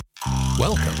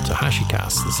Welcome to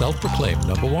HashiCast, the self-proclaimed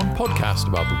 #1 podcast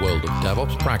about the world of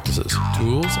DevOps practices,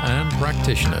 tools, and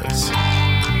practitioners.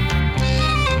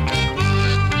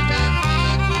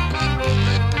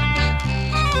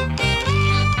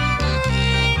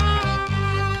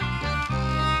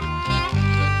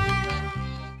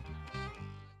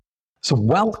 So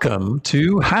welcome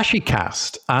to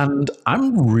HashiCast, and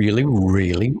I'm really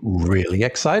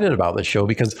excited about this show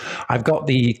because I've got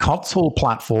the Consul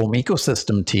platform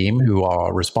ecosystem team who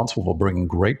are responsible for bringing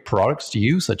great products to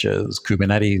you, such as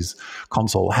Kubernetes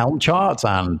Consul Helm charts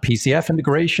and PCF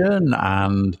integration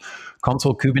and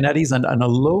Consul Kubernetes and a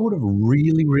load of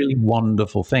really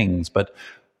wonderful things. But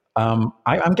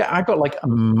I've got like a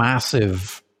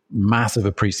massive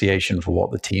appreciation for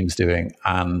what the team's doing,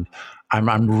 and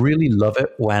I'm really love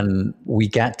it when we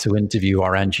get to interview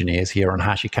our engineers here on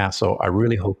HashiCast. So I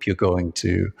really hope you're going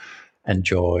to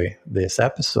enjoy this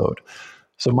episode.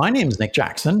 So my name is Nick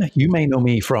Jackson. You may know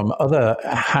me from other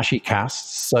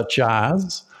HashiCasts such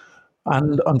as,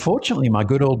 and unfortunately my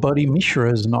good old buddy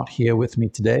Mishra is not here with me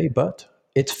today, but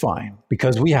it's fine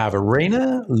because we have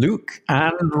Irena, Luke,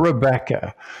 and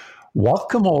Rebecca.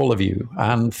 Welcome all of you,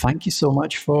 and thank you so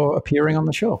much for appearing on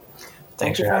the show.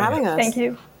 Thanks for having us. Thank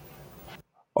you.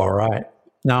 All right.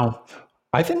 Now,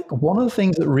 I think one of the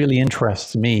things that really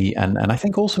interests me, and I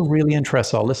think also really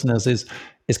interests our listeners, is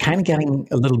kind of getting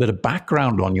a little bit of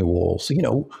background on you all.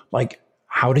 So, like,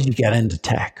 how did you get into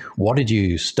tech? What did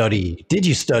you study? Did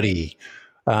you study?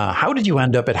 How did you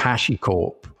end up at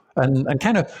HashiCorp? And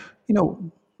kind of,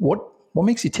 what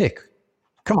makes you tick?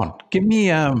 Come on, give me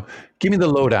the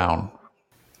lowdown.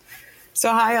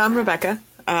 So, hi, I'm Rebecca.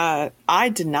 I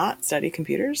did not study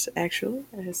computers, actually,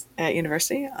 at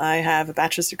university. I have a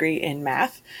bachelor's degree in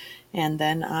math, and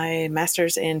then a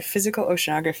master's in physical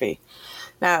oceanography.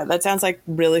 Now, that sounds like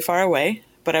really far away,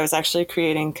 but I was actually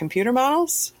creating computer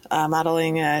models,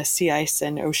 modeling sea ice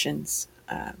and oceans.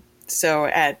 So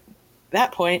at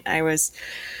that point, I was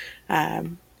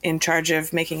in charge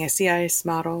of making a sea ice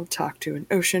model, talk to an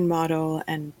ocean model,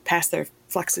 and pass their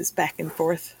fluxes back and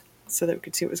forth so that we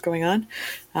could see what was going on.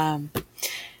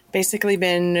 Basically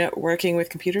been working with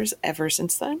computers ever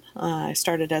since then. I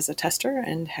started as a tester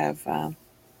and have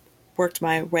worked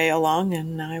my way along,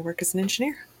 and I work as an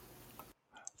engineer.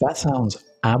 That sounds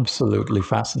absolutely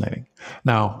fascinating.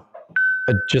 Now,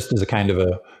 just as a kind of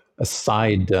a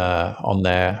side on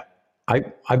there,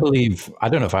 I believe, I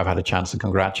don't know if I've had a chance to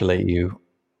congratulate you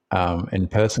in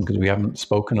person because we haven't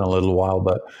spoken in a little while,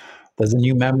 but there's a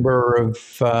new member of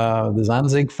the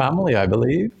Zanzig family, I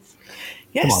believe.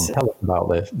 Yes. Come on, tell us about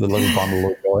this, the little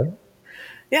bundle of joy.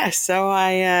 Yes, so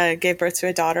I gave birth to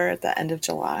a daughter at the end of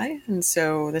July, and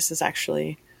so this is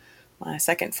actually my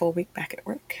second full week back at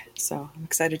work. So I'm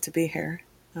excited to be here.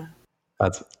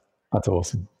 That's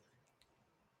awesome.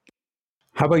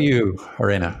 How about you,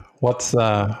 Irena? What's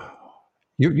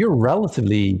you're a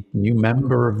relatively new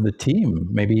member of the team,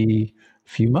 maybe a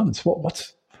few months.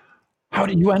 How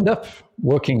did you end up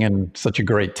working in such a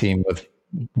great team of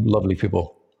lovely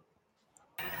people?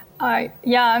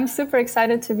 I'm super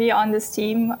excited to be on this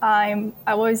team. I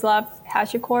always loved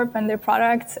HashiCorp and their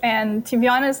products. And to be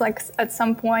honest, like at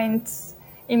some point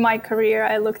in my career,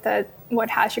 I looked at what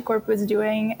HashiCorp was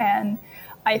doing and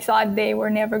I thought they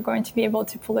were never going to be able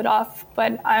to pull it off.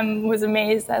 But I was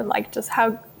amazed at like just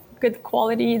how good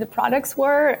quality the products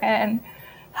were and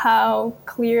how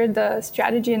clear the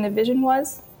strategy and the vision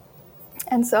was.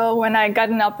 And so when I got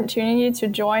an opportunity to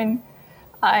join,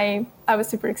 I was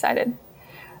super excited.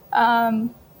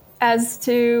 As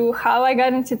to how I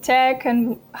got into tech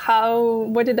and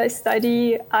what did I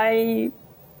study, I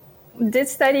did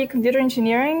study computer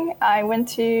engineering. I went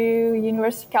to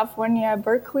University of California,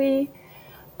 Berkeley,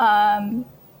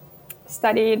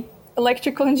 studied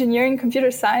electrical engineering,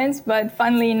 computer science, but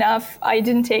funnily enough, I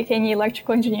didn't take any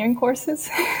electrical engineering courses.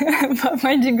 But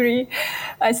my degree,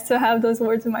 I still have those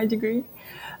words in my degree.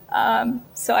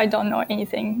 So I don't know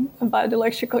anything about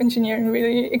electrical engineering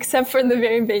really, except for the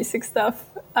very basic stuff.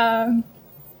 Then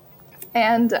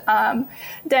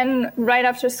right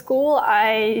after school,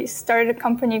 I started a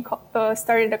company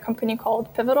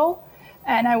called Pivotal,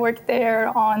 and I worked there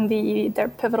on their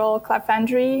Pivotal Cloud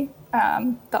Foundry,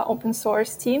 the open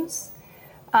source teams.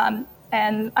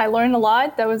 And I learned a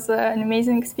lot. That was an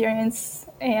amazing experience.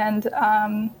 And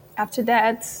after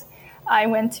that, I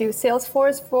went to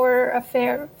Salesforce for a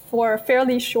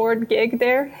fairly short gig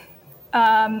there.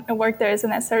 I worked there as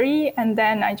an SRE, and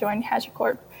then I joined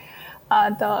HashiCorp,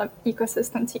 the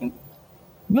ecosystem team.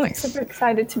 Nice. Super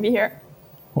excited to be here.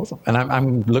 Awesome. And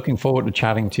I'm looking forward to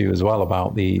chatting to you as well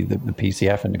about the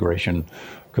PCF integration,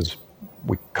 because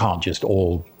we can't just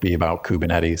all be about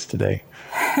Kubernetes today.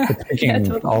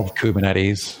 Speaking of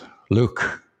Kubernetes,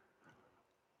 Luke,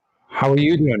 how are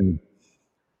you doing?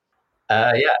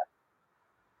 Yeah,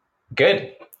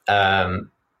 good.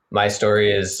 My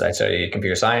story is I studied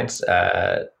computer science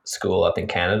school up in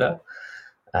Canada,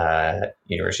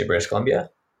 University of British Columbia,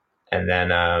 and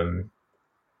then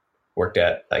worked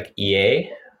at like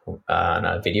EA on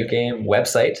a video game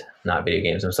website, not video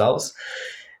games themselves.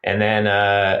 And then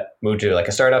moved to like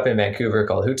a startup in Vancouver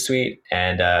called Hootsuite.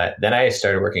 And then I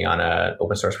started working on an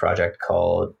open source project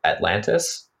called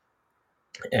Atlantis.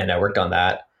 And I worked on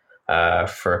that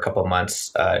for a couple of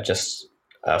months, just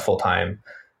full time.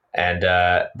 And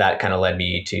that kind of led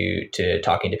me to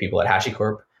talking to people at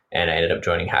HashiCorp. And I ended up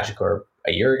joining HashiCorp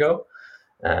a year ago.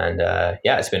 And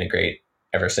yeah, it's been a great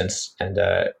ever since. And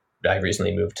I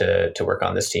recently moved to work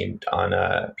on this team on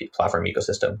a platform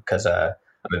ecosystem because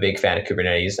I'm a big fan of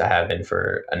Kubernetes. I have been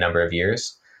for a number of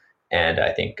years. And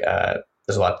I think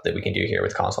there's a lot that we can do here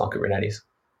with Consul on Kubernetes.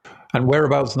 And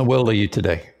whereabouts in the world are you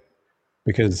today?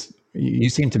 Because you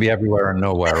seem to be everywhere and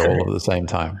nowhere all at the same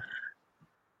time.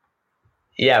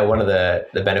 Yeah, one of the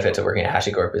benefits of working at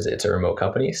HashiCorp is it's a remote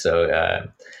company. So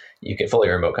you can fully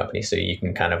remote company. So you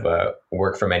can kind of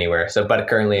work from anywhere. But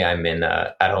currently I'm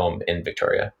at home in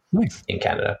Victoria, nice. In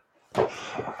Canada.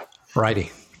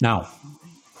 Righty. Now,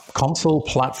 Consul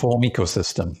platform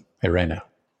ecosystem, Irena.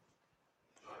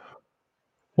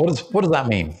 What does that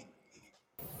mean?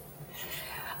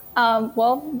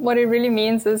 Well, what it really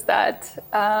means is that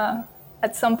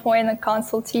at some point the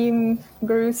Consul team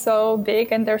grew so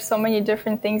big and there's so many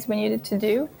different things we needed to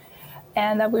do,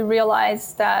 and that we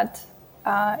realized that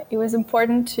it was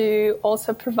important to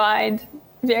also provide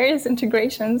various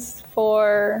integrations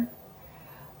for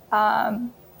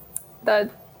the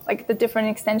different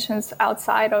extensions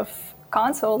outside of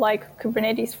Consul, like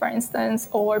Kubernetes, for instance,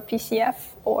 or PCF,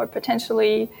 or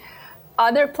potentially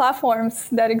other platforms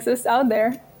that exist out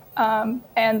there.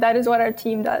 And that is what our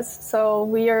team does. So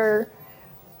we are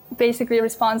basically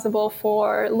responsible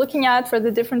for looking for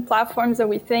the different platforms that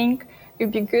we think it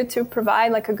would be good to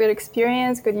provide like a good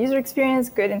experience, good user experience,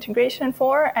 good integration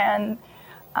for, and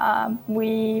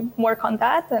we work on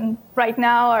that. And right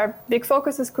now our big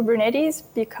focus is Kubernetes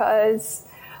because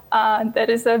that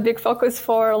is a big focus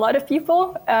for a lot of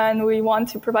people, and we want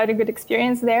to provide a good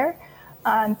experience there.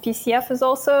 And PCF is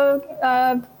also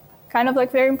kind of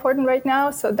like very important right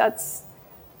now. So that's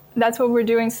what we're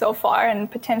doing so far, and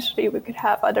potentially we could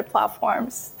have other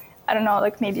platforms. I don't know,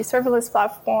 like maybe serverless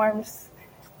platforms,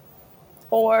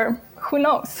 or who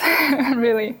knows,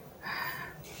 really.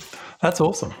 That's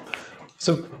awesome.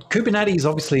 So Kubernetes,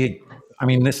 obviously, I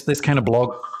mean, this kind of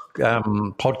blog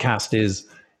podcast is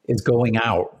going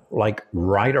out like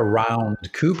right around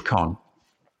KubeCon.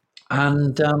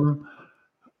 And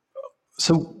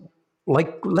so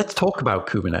like, let's talk about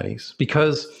Kubernetes,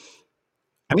 because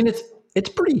I mean, it's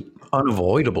pretty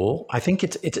unavoidable. I think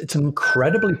it's an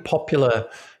incredibly popular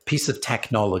piece of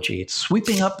technology. It's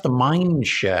sweeping up the mind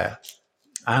share.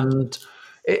 And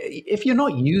if you're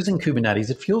not using Kubernetes,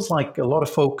 it feels like a lot of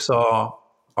folks are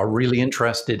really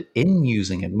interested in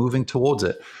using it, moving towards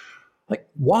it. Like,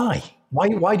 why?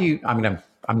 Why do you, I mean,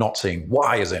 I'm not saying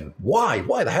why as in why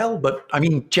the hell, but I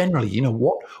mean, generally, you know,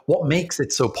 what makes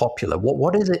it so popular?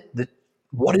 What is it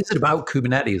about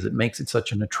Kubernetes that makes it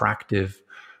such an attractive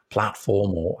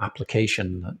platform or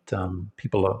application that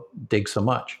people dig so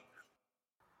much?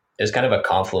 There's kind of a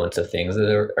confluence of things that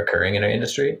are occurring in our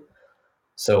industry.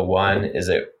 So one is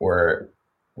that we're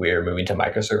moving to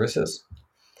microservices.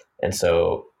 And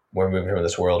so we're moving from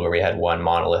this world where we had one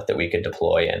monolith that we could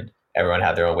deploy and everyone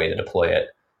had their own way to deploy it.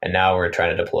 And now we're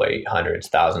trying to deploy hundreds,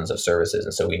 thousands of services.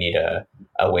 And so we need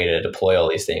a way to deploy all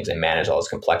these things and manage all this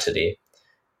complexity.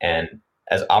 And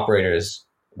as operators,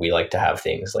 we like to have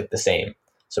things like the same.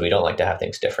 So we don't like to have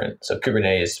things different. So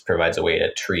Kubernetes provides a way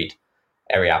to treat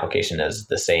every application as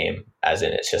the same, as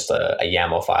in it's just a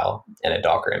YAML file and a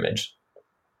Docker image.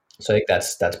 So I think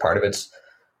that's part of its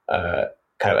kind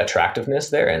of attractiveness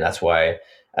there. And that's why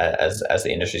as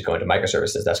the industry is going to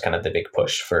microservices, that's kind of the big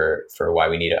push for why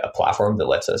we need a platform that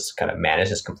lets us kind of manage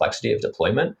this complexity of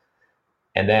deployment.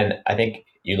 And then I think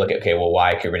you look at, okay, well,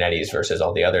 why Kubernetes versus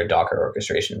all the other Docker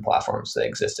orchestration platforms that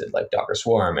existed, like Docker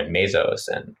Swarm and Mesos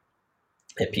and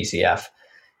PCF.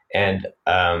 And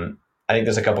I think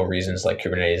there's a couple of reasons like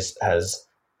Kubernetes has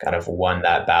kind of won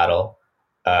that battle.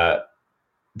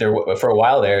 There for a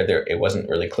while there it wasn't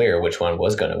really clear which one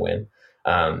was going to win.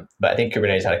 But I think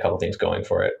Kubernetes had a couple of things going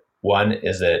for it. One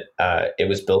is that it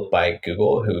was built by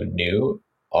Google, who knew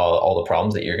all the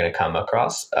problems that you're going to come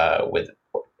across with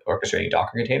orchestrating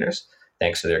Docker containers,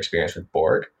 thanks to their experience with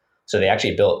Borg. So they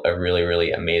actually built a really,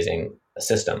 really amazing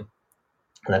system.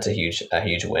 And that's a huge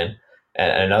win.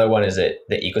 And another one is that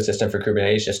the ecosystem for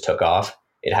Kubernetes just took off.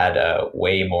 It had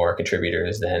way more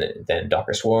contributors than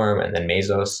Docker Swarm and then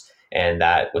Mesos, and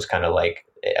that was kind of like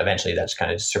eventually that's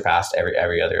kind of surpassed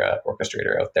every other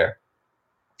orchestrator out there.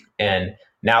 And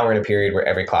now we're in a period where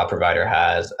every cloud provider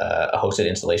has a hosted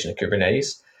installation of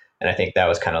Kubernetes, and I think that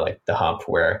was kind of like the hump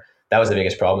where that was the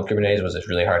biggest problem with Kubernetes was it's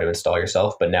really hard to install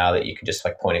yourself. But now that you can just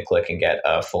like point and click and get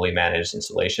a fully managed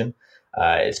installation,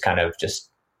 it's kind of just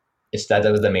that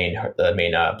was the main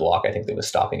block I think that was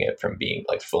stopping it from being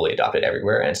like fully adopted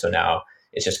everywhere. And so now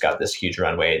it's just got this huge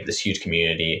runway, this huge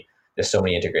community. There's so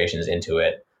many integrations into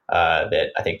it that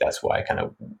I think that's why kind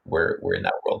of we're in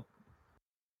that world.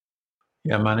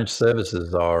 Yeah, managed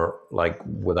services are like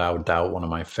without doubt one of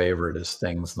my favoriteest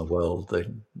things in the world. They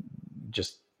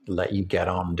just let you get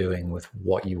on doing with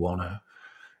what you want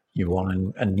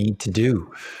and need to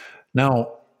do.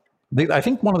 Now, I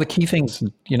think one of the key things,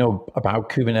 about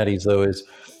Kubernetes, though, is,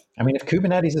 I mean, if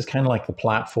Kubernetes is kind of like the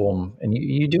platform, and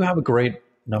you do have a great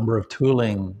number of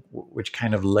tooling which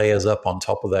kind of layers up on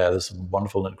top of there. There's some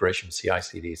wonderful integration with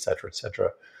CI/CD, et cetera, et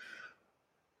cetera.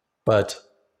 But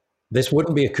this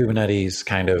wouldn't be a Kubernetes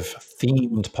kind of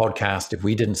themed podcast if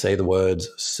we didn't say the words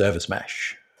service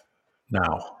mesh.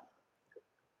 Now,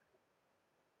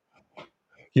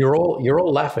 you're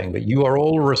all laughing, but you are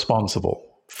all responsible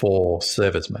for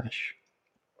service mesh.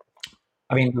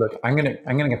 I mean, look, I'm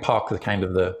gonna park the kind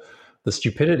of the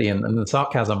stupidity and the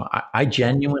sarcasm. I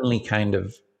genuinely kind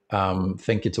of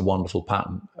think it's a wonderful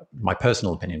pattern. My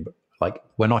personal opinion, but like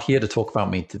we're not here to talk about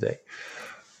me today.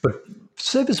 But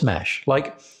service mesh,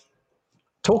 like,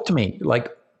 talk to me. Like,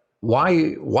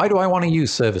 why do I want to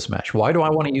use service mesh? Why do I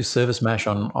want to use service mesh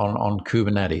on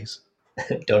Kubernetes?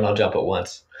 Don't all jump at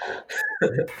once.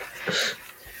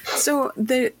 So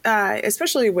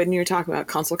especially when you're talking about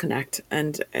Consul Connect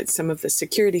and some of the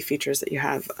security features that you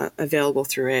have available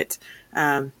through it,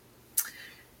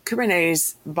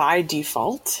 Kubernetes by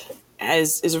default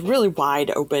is a really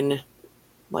wide open,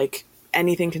 like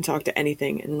anything can talk to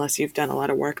anything unless you've done a lot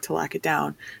of work to lock it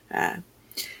down.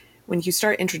 When you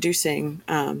start introducing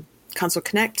Consul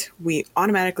Connect, we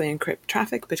automatically encrypt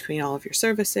traffic between all of your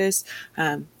services.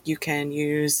 You can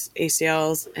use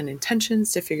ACLs and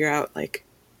intentions to figure out like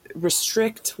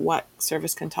restrict what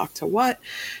service can talk to what,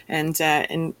 and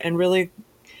really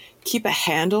keep a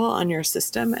handle on your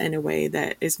system in a way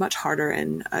that is much harder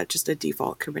in just a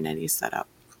default Kubernetes setup.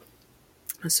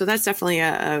 So that's definitely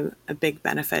a big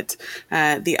benefit.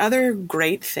 The other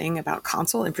great thing about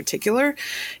Consul in particular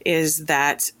is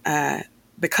that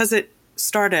because it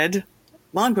started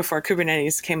long before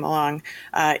Kubernetes came along,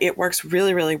 it works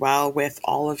really, really well with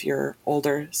all of your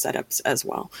older setups as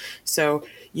well. So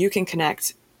you can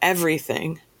connect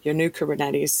everything, your new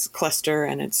Kubernetes cluster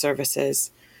and its services,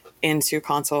 into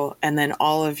Consul, and then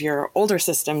all of your older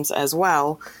systems as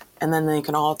well, and then they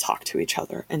can all talk to each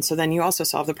other. And so then you also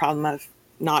solve the problem of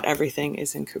not everything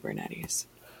is in Kubernetes.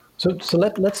 So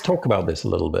let's talk about this a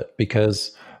little bit,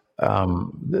 because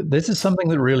this is something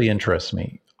that really interests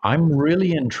me. I'm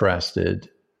really interested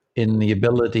in the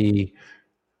ability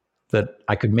that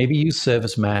I could maybe use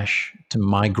service mesh to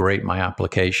migrate my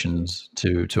applications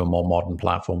to a more modern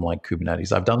platform like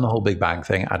Kubernetes. I've done the whole Big Bang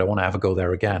thing. I don't want to ever go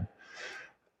there again.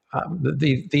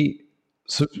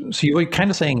 So you were kind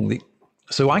of saying,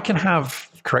 so I can have,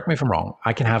 correct me if I'm wrong,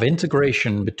 I can have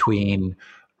integration between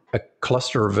a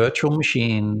cluster of virtual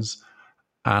machines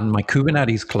and my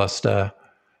Kubernetes cluster,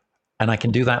 and I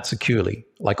can do that securely.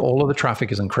 Like all of the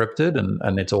traffic is encrypted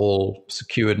and it's all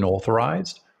secured and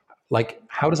authorized. Like,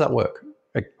 how does that work?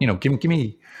 Like, give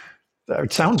me.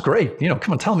 It sounds great.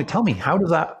 Come on, tell me. How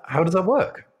does that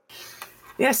work?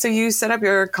 Yeah, so you set up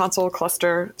your Consul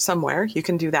cluster somewhere. You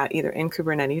can do that either in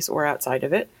Kubernetes or outside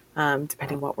of it,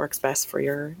 depending what works best for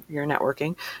your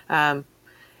networking.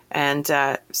 And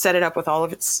set it up with all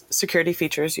of its security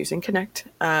features using Connect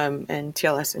and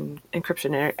TLS and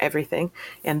encryption and everything.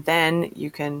 And then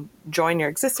you can join your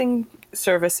existing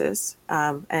services.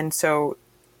 And so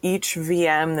each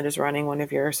VM that is running one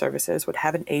of your services would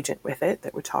have an agent with it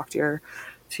that would talk to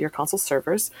your Consul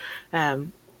servers.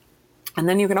 And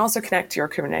then you can also connect to your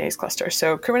Kubernetes cluster.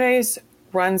 So Kubernetes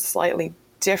runs slightly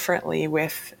differently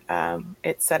with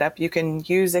its setup. You can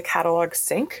use a catalog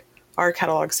sync, our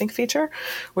catalog sync feature,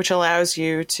 which allows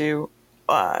you to,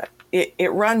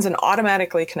 it runs and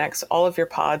automatically connects all of your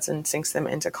pods and syncs them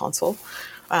into Consul.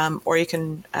 Or you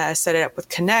can set it up with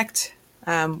Connect,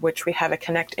 which we have a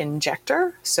Connect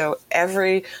injector. So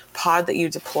every pod that you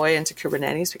deploy into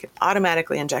Kubernetes, we can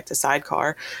automatically inject a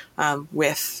sidecar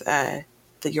with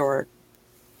your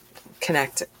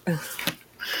Connect.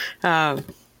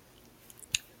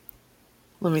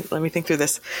 let me think through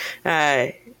this.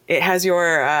 It has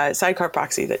your sidecar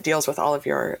proxy that deals with all of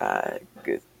your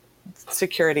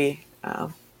security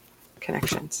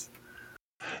connections.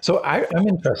 So I'm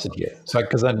interested here. So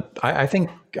because I think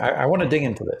I want to dig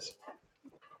into this.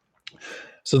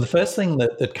 So the first thing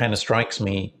that kind of strikes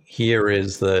me here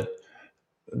is that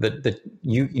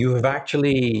you have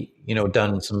actually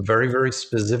done some very, very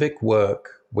specific work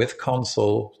with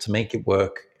Consul to make it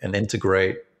work and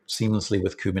integrate seamlessly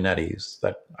with Kubernetes.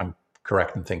 That I'm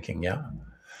correct in thinking, yeah.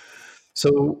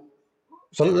 So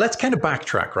let's kind of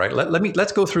backtrack, right?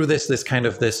 Let's go through this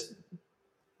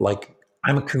like,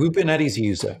 I'm a Kubernetes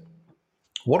user.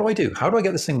 What do I do? How do I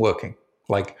get this thing working?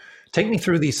 Like, take me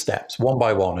through these steps one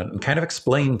by one and kind of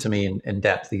explain to me in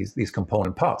depth these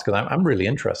component parts, because I'm really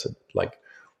interested. Like,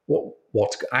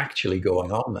 what's actually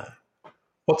going on there?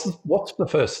 What's the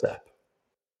first step?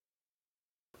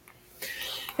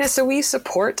 Yeah, so we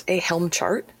support a Helm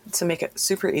chart to make it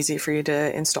super easy for you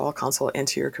to install Consul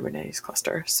into your Kubernetes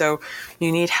cluster. So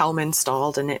you need Helm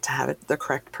installed in it to have the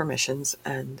correct permissions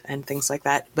and things like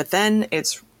that. But then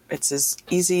it's as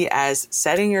easy as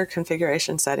setting your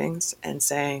configuration settings and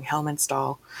saying Helm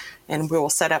install, and we will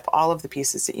set up all of the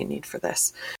pieces that you need for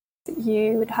this.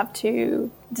 You would have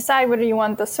to decide whether you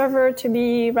want the server to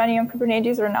be running on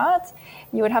Kubernetes or not.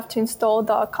 You would have to install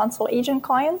the Consul agent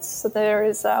clients. So there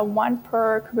is one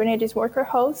per Kubernetes worker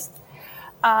host.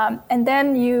 And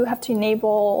then you have to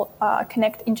enable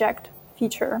Connect Inject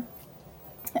feature.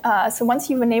 So once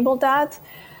you've enabled that,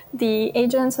 the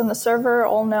agents and the server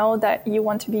all know that you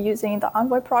want to be using the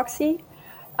Envoy proxy.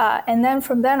 And then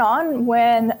from then on,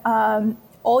 when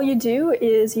all you do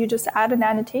is you just add an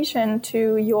annotation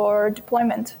to your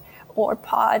deployment or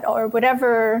pod or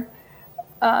whatever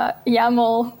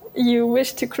YAML you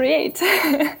wish to create.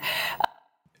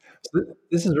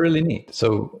 This is really neat.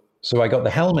 So I got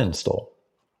the Helm install.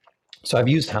 So I've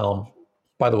used Helm.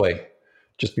 By the way,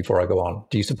 just before I go on,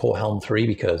 do you support Helm 3?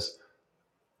 Because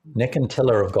Nick and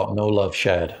Tiller have got no love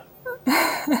shared.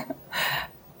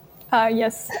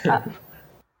 Yes.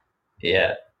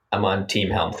 Yeah, I'm on Team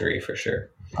Helm 3 for sure.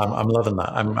 I'm loving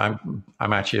that.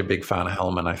 I'm actually a big fan of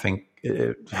Helm, and I think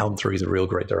Helm 3 is a real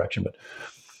great direction. But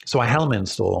so I Helm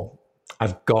install.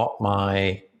 I've got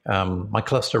my my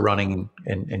cluster running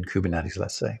in Kubernetes,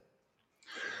 let's say.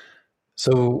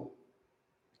 So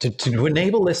to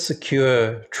enable this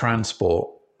secure transport,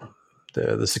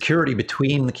 the security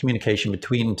between the communication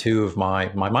between two of my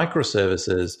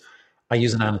microservices, I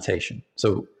use an annotation.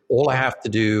 So all I have to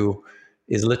do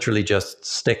is literally just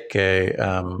stick a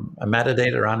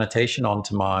metadata annotation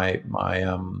onto my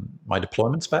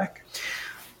deployment spec.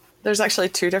 There's actually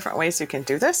two different ways you can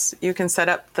do this. You can set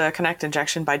up the Connect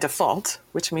injection by default,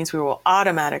 which means we will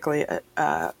automatically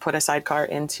put a sidecar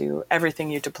into everything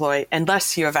you deploy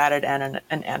unless you have added an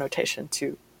annotation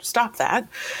to stop that.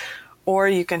 Or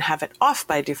you can have it off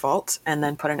by default and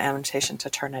then put an annotation to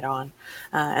turn it on.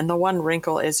 And the one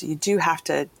wrinkle is you do have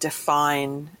to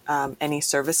define any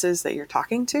services that you're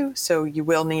talking to. So you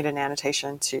will need an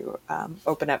annotation to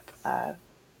open up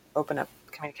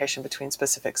communication between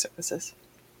specific services.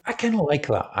 I kind of like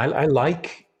that. I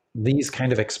like these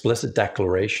kind of explicit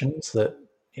declarations that,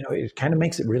 it kind of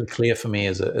makes it really clear for me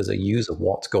as a user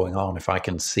what's going on if I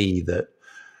can see that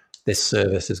this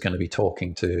service is going to be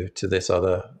talking to this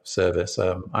other service.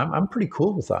 I'm pretty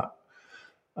cool with that.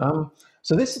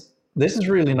 So this is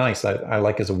really nice. I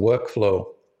like as a workflow,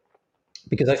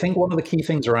 because I think one of the key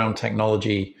things around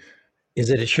technology is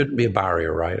that it shouldn't be a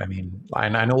barrier, right? I mean,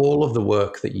 I know all of the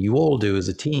work that you all do as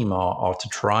a team are to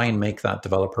try and make that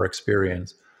developer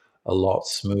experience a lot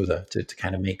smoother, to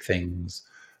kind of make things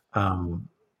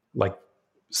like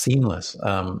seamless.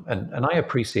 And I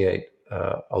appreciate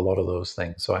a lot of those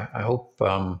things. So I hope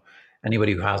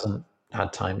anybody who hasn't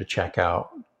had time to check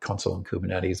out Consul and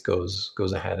Kubernetes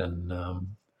goes ahead and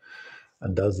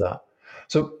does that.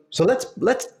 So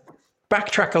let's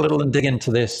backtrack a little and dig into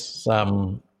this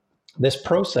this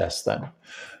process then.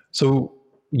 So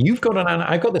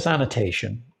I've got this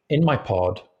annotation in my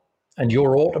pod, and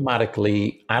you're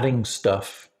automatically adding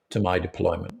stuff to my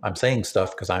deployment. I'm saying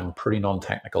stuff because I'm pretty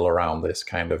non-technical around this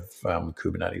kind of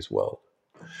Kubernetes world.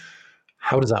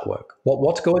 How does that work?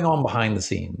 What's going on behind the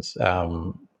scenes?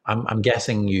 I'm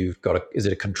guessing you've got is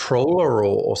it a controller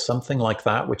or something like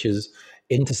that, which is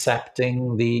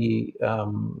intercepting the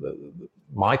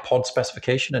my pod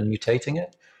specification and mutating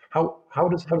it? How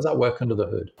does that work under the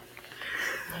hood?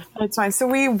 It's fine. So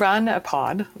we run a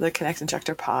pod, the Connect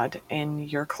Injector pod, in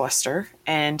your cluster,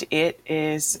 and it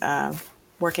is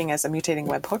working as a mutating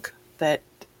webhook that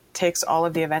takes all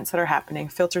of the events that are happening,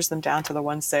 filters them down to the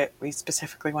ones that we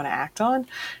specifically want to act on,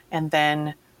 and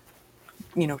then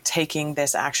taking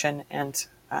this action. And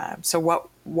so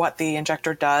what the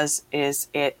injector does is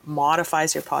it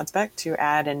modifies your pod spec to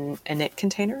add an init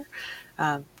container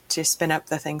to spin up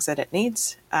the things that it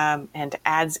needs, and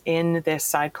adds in this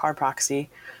sidecar proxy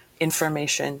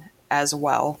information as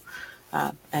well.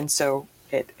 And so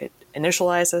it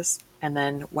initializes, and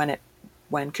then when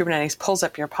Kubernetes pulls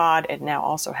up your pod, it now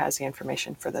also has the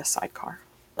information for the sidecar.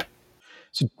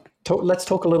 So let's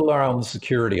talk a little around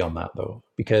security on that, though,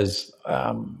 because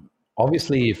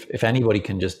obviously if anybody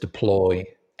can just deploy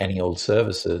any old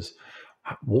services,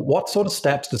 what sort of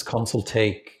steps does Consul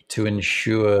take to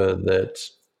ensure that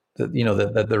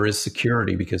there is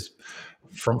security? Because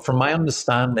from my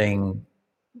understanding,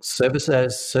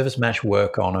 service mesh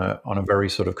work on a very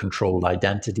sort of controlled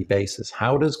identity basis.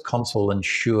 How does Consul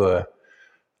ensure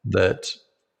that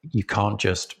you can't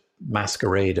just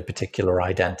masquerade a particular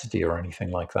identity or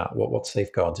anything like that? What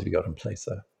safeguards have you got in place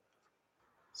there?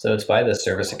 So it's by the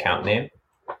service account name.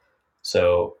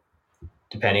 So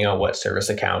depending on what service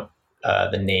account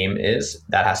the name is,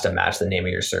 that has to match the name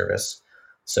of your service.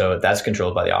 So that's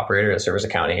controlled by the operator. The service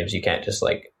account names, you can't just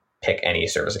like pick any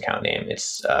service account name.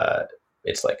 It's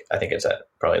like, I think it's at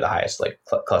probably the highest like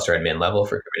cluster admin level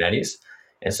for Kubernetes.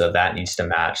 And so that needs to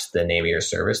match the name of your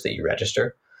service that you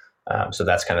register. So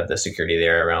that's kind of the security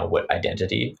there around what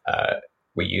identity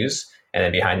we use. And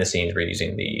then behind the scenes, we're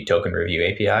using the token review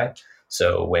API.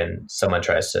 So when someone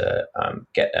tries to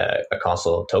get a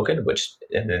Consul token,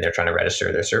 and then they're trying to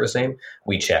register their service name,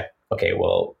 we check, okay,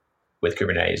 well, with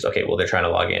Kubernetes, okay, well, they're trying to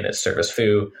log in as service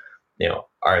foo.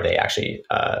 Are they actually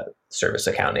service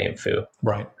account name foo?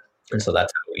 Right. And so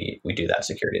that's how we do that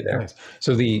security there. Nice.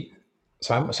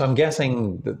 So I'm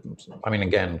guessing that, I mean,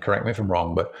 again, correct me if I'm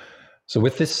wrong, but so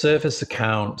with this service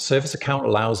account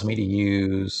allows me to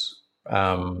use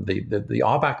the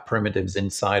RBAC primitives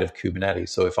inside of Kubernetes.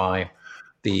 So if I'm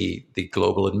the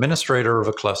global administrator of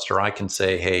a cluster, I can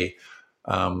say, hey,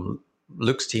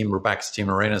 Luke's team, Rebecca's team,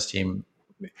 Lorena's team,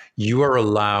 you are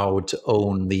allowed to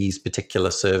own these particular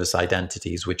service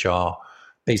identities, which are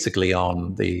basically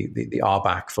on the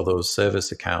RBAC for those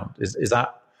service account. Is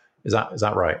that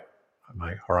right? Am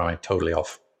I totally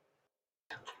off?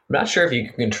 I'm not sure if you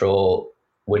can control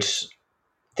which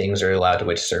things are allowed to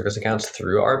which service accounts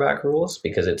through RBAC rules,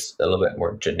 because it's a little bit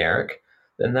more generic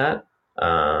than that.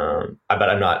 But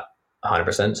I'm not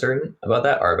 100% certain about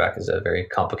that. RBAC is a very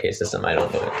complicated system. I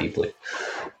don't know it deeply.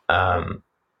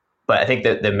 But I think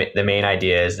that the main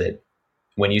idea is that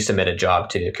when you submit a job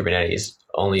to Kubernetes,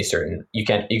 you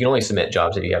can only submit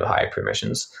jobs if you have high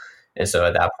permissions. And so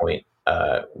at that point,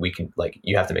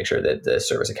 you have to make sure that the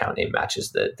service account name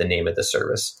matches the name of the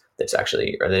service that's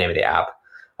actually, or the name of the app,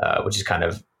 which is kind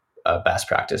of a best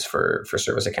practice for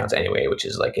service accounts anyway, which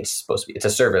is like, it's a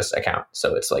service account.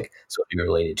 So it's like, so it'll be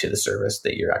related to the service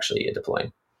that you're actually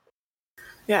deploying.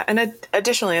 Yeah, and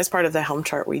additionally, as part of the Helm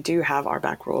chart, we do have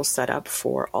RBAC rules set up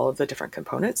for all of the different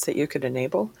components that you could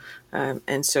enable.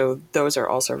 And so those are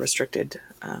also restricted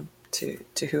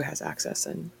to who has access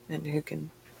and who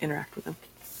can interact with them.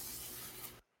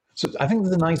 So I think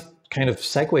there's a nice kind of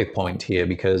segue point here,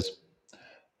 because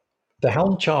the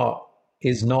Helm chart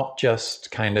is not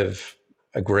just kind of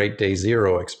a great day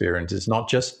zero experience. It's not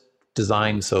just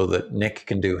designed so that Nick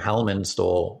can do Helm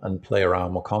install and play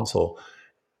around with Consul.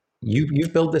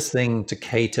 You've built this thing to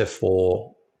cater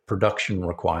for production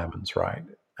requirements, right?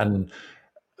 And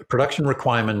production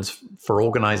requirements for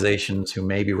organizations who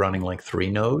may be running like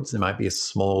 3 nodes. There might be a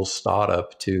small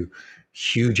startup to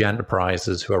huge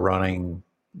enterprises who are running,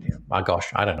 my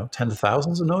gosh, I don't know, tens of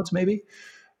thousands of nodes maybe.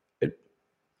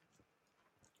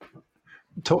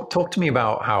 Talk to me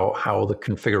about how the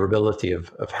configurability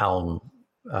of Helm,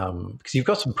 because you've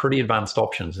got some pretty advanced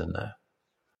options in there.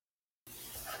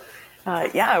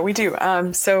 Yeah, we do.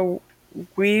 So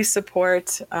we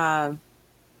support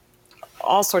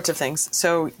all sorts of things.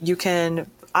 So you can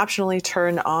optionally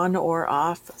turn on or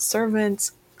off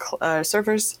servers,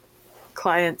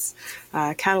 clients,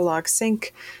 catalog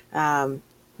sync,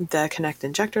 the Connect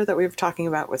injector that we were talking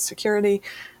about with security,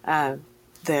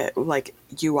 the like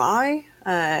UI,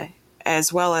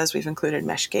 as well as we've included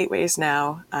mesh gateways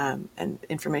now, and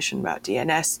information about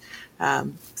DNS,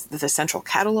 the central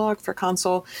catalog for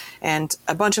Consul, and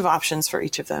a bunch of options for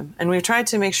each of them. And we've tried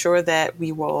to make sure that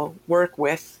we will work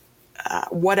with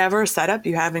whatever setup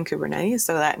you have in Kubernetes.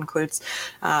 So that includes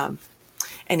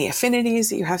any affinities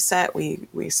that you have set.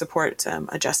 We support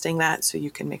adjusting that so you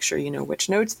can make sure you know which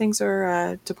nodes things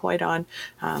are deployed on.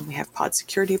 We have pod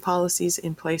security policies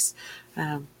in place.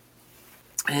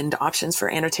 and options for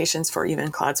annotations for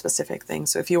even cloud-specific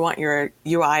things. So if you want your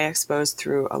UI exposed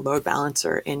through a load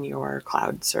balancer in your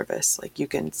cloud service, like you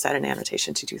can set an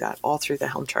annotation to do that all through the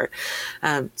Helm chart.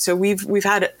 So we've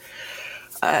had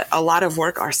a lot of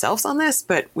work ourselves on this,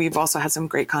 but we've also had some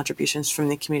great contributions from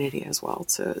the community as well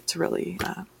to really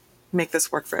make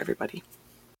this work for everybody.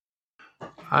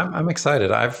 I'm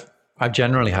excited. I've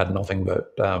generally had nothing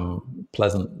but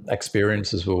pleasant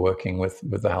experiences with working with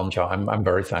the Helm chart. I'm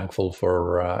very thankful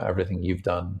for everything you've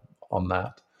done on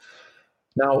that.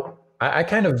 Now, I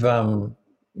kind of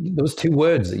those two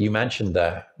words that you mentioned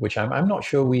there, which I'm not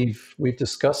sure we've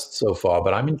discussed so far,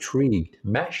 but I'm intrigued.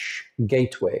 Mesh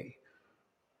gateway.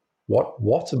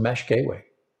 What's a mesh gateway?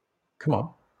 Come on,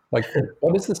 like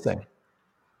what is this thing?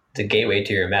 It's a gateway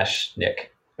to your mesh,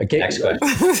 Nick. A gateway,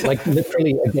 like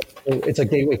literally, it's a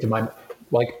gateway to my,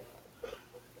 like,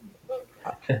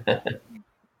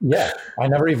 yeah. I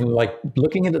never even like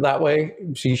looking at it that way.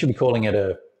 So you should be calling it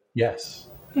a yes.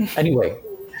 Anyway,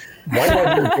 why do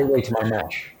I need a gateway to my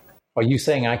mesh? Are you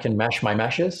saying I can mesh my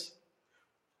meshes?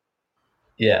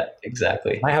 Yeah,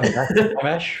 exactly. I have a mesh in my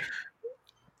mesh.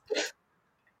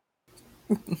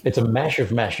 It's a mesh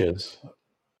of meshes.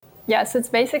 Yes, it's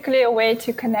basically a way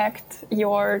to connect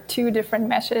your two different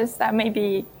meshes that may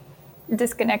be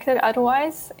disconnected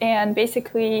otherwise, and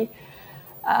basically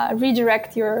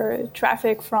redirect your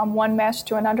traffic from one mesh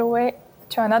to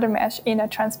another mesh in a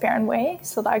transparent way.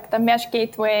 So like the mesh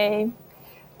gateway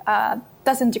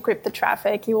doesn't decrypt the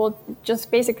traffic. It will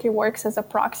just basically works as a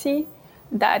proxy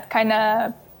that kind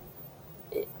of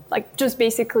like just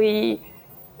basically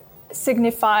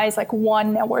signifies like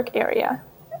one network area.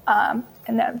 And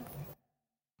then.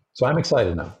 So I'm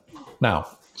excited now.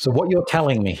 So what you're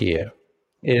telling me here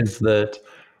is that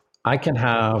I can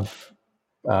have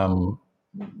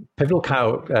Pivotal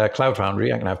Cloud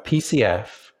Foundry, I can have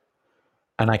PCF,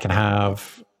 and I can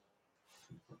have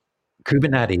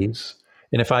Kubernetes.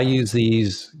 And if I use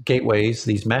these gateways,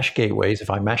 these mesh gateways, if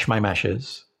I mesh my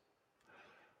meshes,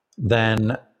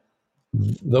 then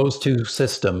those two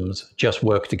systems just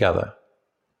work together.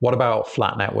 What about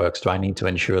flat networks? Do I need to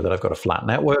ensure that I've got a flat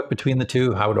network between the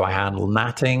two? How do I handle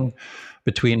NATing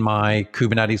between my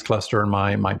Kubernetes cluster and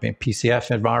my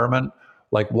PCF environment?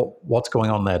 Like what's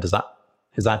going on there? Does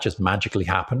that just magically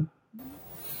happen?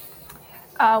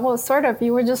 Well, sort of.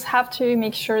 You would just have to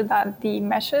make sure that the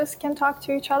meshes can talk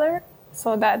to each other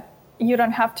so that you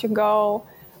don't have to go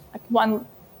like one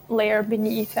layer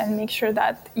beneath and make sure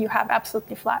that you have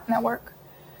absolutely flat network.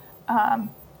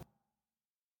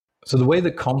 So the way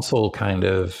the Consul kind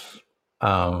of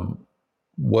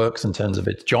works in terms of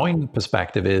its join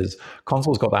perspective is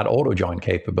Consul's got that auto join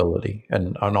capability,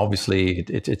 and obviously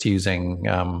it's using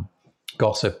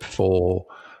Gossip for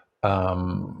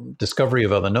discovery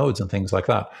of other nodes and things like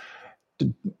that.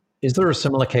 Is there a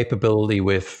similar capability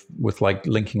with like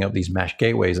linking up these mesh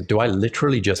gateways? Do I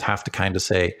literally just have to kind of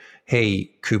say,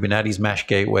 hey, Kubernetes mesh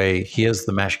gateway, here's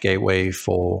the mesh gateway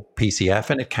for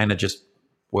PCF, and it kind of just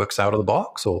works out of the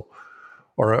box?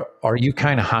 Or are you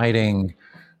kind of hiding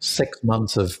 6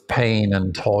 months of pain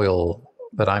and toil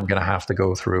that I'm going to have to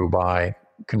go through by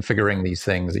configuring these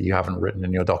things that you haven't written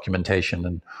in your documentation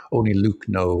and only Luke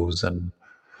knows, and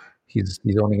he's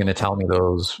only going to tell me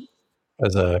those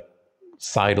as a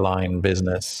sideline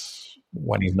business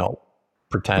when he's not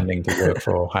pretending to work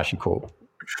for HashiCorp?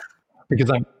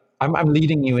 Because I'm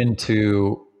leading you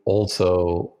into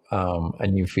also a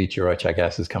new feature which I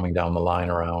guess is coming down the line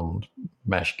around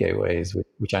mesh gateways,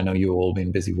 which I know you've all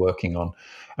been busy working on.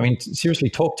 I mean, seriously,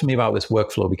 talk to me about this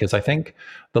workflow, because I think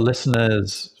for the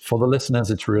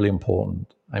listeners, it's really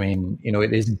important. I mean,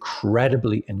 it is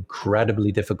incredibly,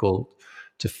 incredibly difficult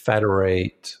to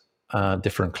federate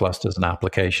different clusters and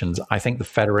applications. I think the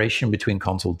federation between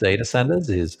Consul data centers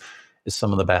is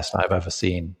some of the best I've ever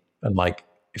seen. And like,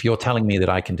 if you're telling me that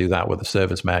I can do that with a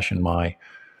service mesh in my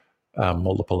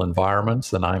multiple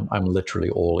environments, then I'm literally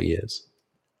all ears.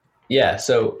 Yeah.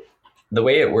 So the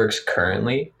way it works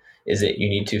currently is that you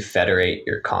need to federate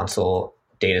your Consul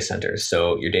data centers.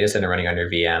 So your data center running on your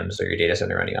VMs, or your data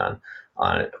center running on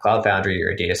Cloud Foundry, or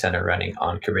a data center running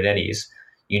on Kubernetes,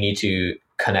 you need to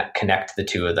connect the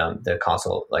two of them, the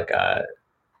Consul, like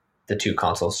the two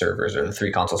Consul servers or the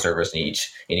three Consul servers in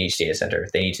each data center.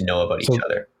 They need to know about each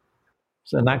other.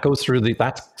 And that goes through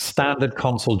that standard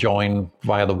Consul join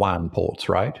via the WAN ports,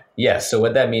 right? Yes. So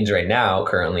what that means right now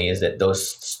currently is that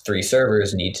those three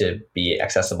servers need to be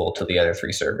accessible to the other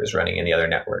three servers running in the other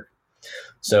network.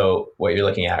 So what you're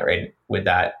looking at, right, with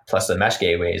that plus the mesh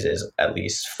gateways is at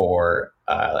least 4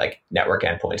 like network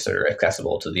endpoints that are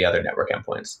accessible to the other network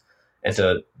endpoints. And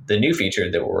so the new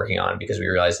feature that we're working on, because we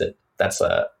realized that that's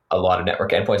a a lot of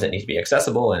network endpoints that need to be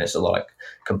accessible, and it's a lot of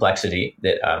complexity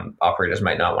that operators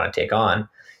might not want to take on,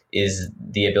 is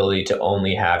the ability to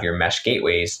only have your mesh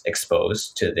gateways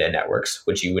exposed to the networks,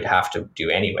 which you would have to do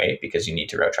anyway because you need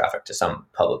to route traffic to some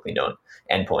publicly known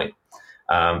endpoint.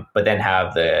 But then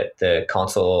have the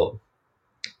console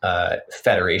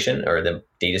federation or the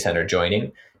data center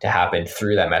joining to happen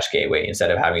through that mesh gateway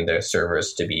instead of having the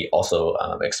servers to be also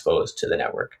exposed to the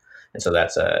network. And so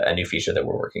that's a new feature that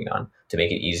we're working on to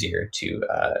make it easier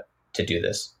to do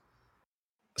this.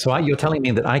 So you're telling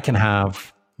me that I can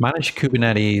have managed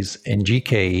Kubernetes in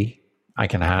GKE, I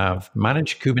can have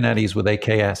managed Kubernetes with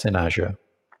AKS in Azure,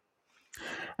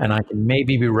 and I can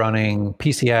maybe be running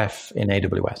PCF in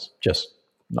AWS. Just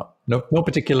no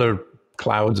particular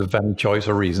clouds of any choice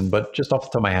or reason, but just off the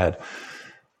top of my head.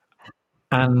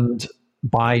 And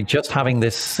by just having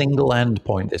this single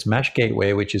endpoint, this mesh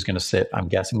gateway, which is going to sit, I'm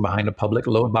guessing, behind a public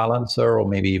load balancer or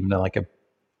maybe even like a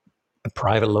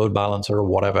private load balancer or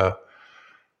whatever,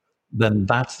 then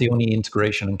that's the only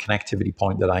integration and connectivity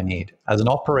point that I need. As an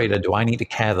operator, do I need to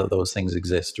care that those things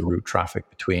exist to route traffic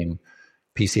between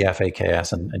PCF,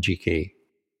 AKS, and GKE?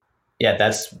 Yeah,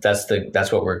 that's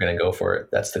what we're going to go for.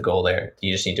 That's the goal there.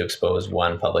 You just need to expose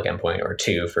one public endpoint or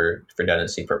two for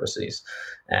redundancy purposes,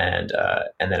 and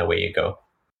then away you go.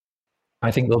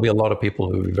 I think there'll be a lot of people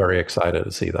who will be very excited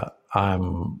to see that.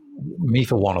 Me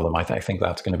for one of them. I think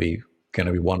that's going to be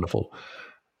wonderful,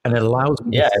 and it allows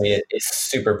me. Yeah, I mean, it's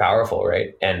super powerful,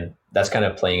 right? And that's kind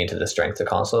of playing into the strength of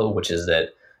Consul, which is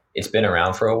that it's been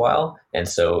around for a while, and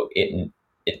so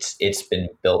it's been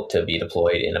built to be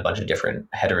deployed in a bunch of different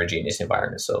heterogeneous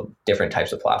environments, so different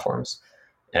types of platforms.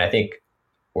 And I think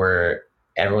where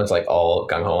everyone's like all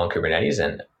gung-ho on Kubernetes,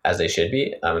 and as they should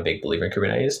be, I'm a big believer in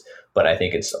Kubernetes, but I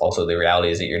think it's also the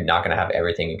reality is that you're not going to have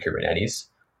everything in Kubernetes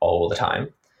all the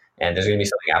time. And there's going to be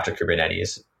something after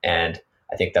Kubernetes. And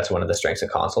I think that's one of the strengths of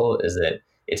Consul is that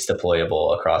it's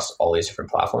deployable across all these different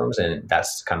platforms. And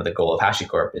that's kind of the goal of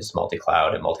HashiCorp is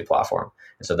multi-cloud and multi-platform.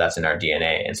 And so that's in our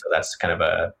DNA. And so that's kind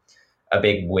of a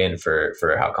big win for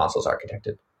how Consul's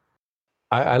architected.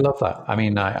 I love that. I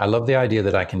mean, I love the idea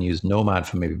that I can use Nomad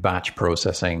for maybe batch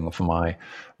processing for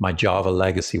my Java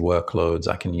legacy workloads.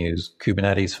 I can use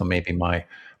Kubernetes for maybe my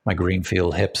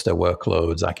greenfield hipster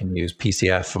workloads. I can use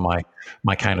PCF for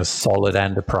my kind of solid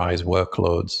enterprise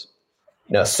workloads.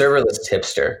 No, serverless is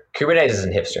hipster. Kubernetes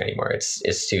isn't hipster anymore.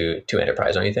 It's too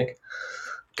enterprise, don't you think?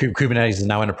 Kubernetes is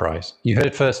now enterprise. You heard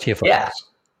it first here, folks. Yeah.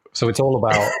 So it's all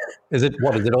about, is it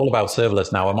all about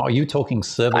serverless now? Are you talking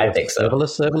serverless? I think so.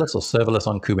 Serverless or serverless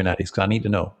on Kubernetes? Because I need to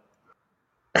know.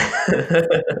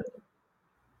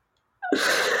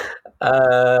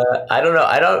 I don't know.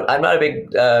 I'm not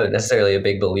necessarily a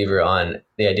big believer on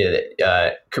the idea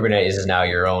that Kubernetes is now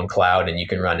your own cloud and you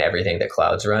can run everything that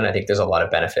clouds run. I think there's a lot of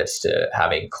benefits to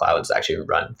having clouds actually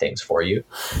run things for you,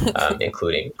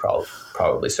 including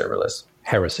probably serverless.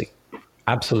 Heresy.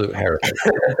 Absolute heresy.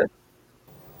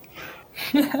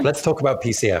 Let's talk about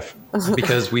PCF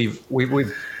because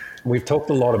we've talked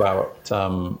a lot about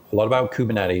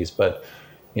Kubernetes, but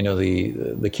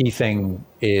the key thing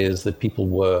is that people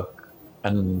work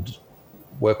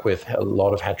with a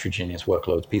lot of heterogeneous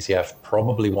workloads. PCF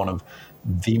probably one of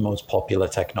the most popular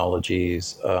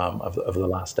technologies of the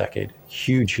last decade.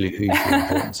 Hugely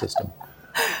important system.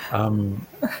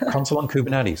 Consul on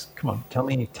Kubernetes. Come on, tell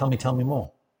me more.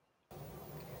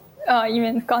 You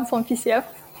mean Consul on PCF?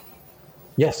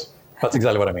 Yes, that's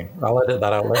exactly what I mean. I'll edit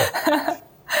that out later.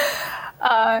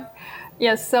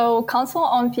 Yes, so Consul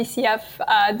on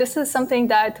PCF, this is something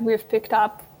that we've picked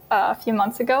up a few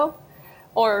months ago,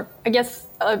 or I guess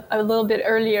a little bit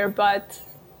earlier, but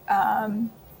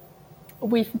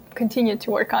we've continued to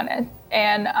work on it.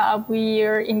 And we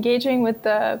are engaging with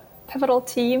the Pivotal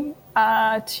team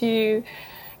to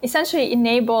essentially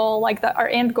enable, our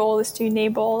end goal is to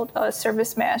enable a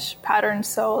service mesh pattern.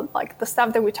 So the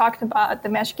stuff that we talked about, the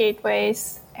mesh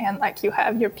gateways, and you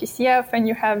have your PCF and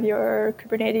you have your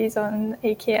Kubernetes on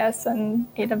AKS and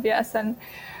AWS and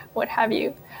what have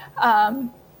you.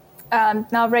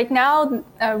 Now, right now,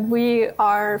 we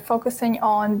are focusing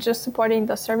on just supporting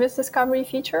the service discovery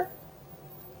feature.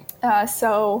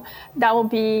 So that will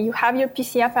be, you have your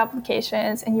PCF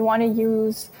applications and you want to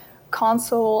use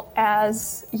Consul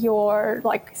as your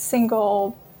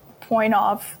single point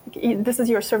of, this is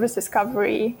your service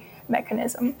discovery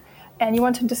mechanism. And you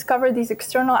want to discover these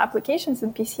external applications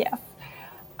in PCF.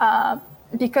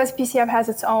 Because PCF has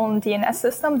its own DNS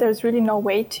system, there's really no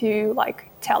way to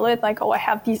tell it I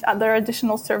have these other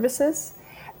additional services,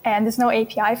 and there's no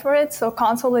API for it. So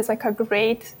Consul is a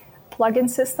great plugin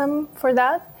system for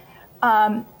that.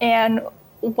 And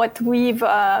what we've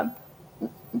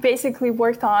basically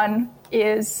worked on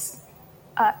is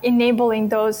enabling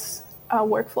those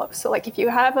workflows. So like if you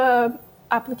have a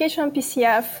application on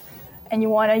PCF and you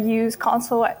want to use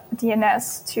Consul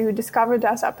DNS to discover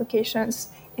those applications,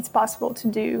 it's possible to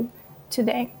do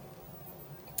today.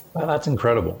 Well, that's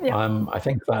incredible. Yeah. I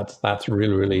think that's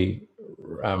really, really,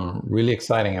 really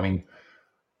exciting. I mean,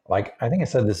 like I think I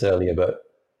said this earlier, but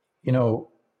you know,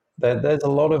 there's a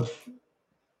lot of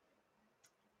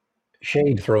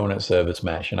shade thrown at service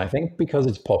mesh, and I think because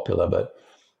it's popular, but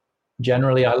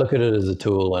generally I look at it as a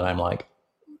tool, and I'm like,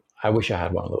 I wish I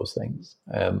had one of those things.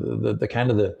 The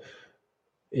kind of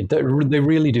they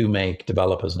really do make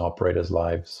developers and operators'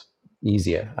 lives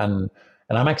easier, and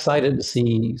I'm excited to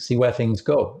see where things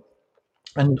go.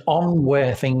 And on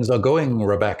where things are going,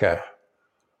 Rebecca,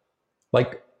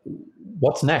 like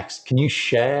what's next? Can you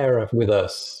share with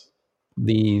us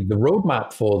the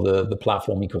roadmap for the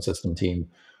platform ecosystem team?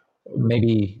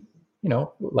 Maybe, you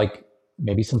know, like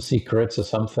maybe some secrets or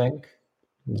something,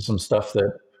 some stuff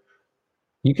that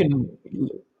you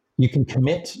can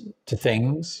commit to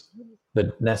things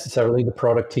that necessarily the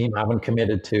product team haven't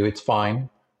committed to. It's fine.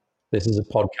 This is a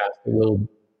podcast.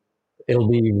 It'll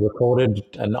be recorded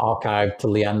and archived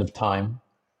till the end of time.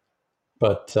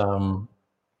 But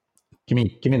give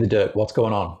me the dirt. What's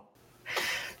going on?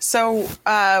 So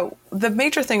the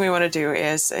major thing we want to do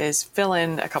is fill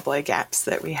in a couple of gaps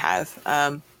that we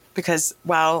have, because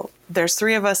while there's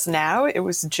 3 of us now, it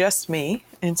was just me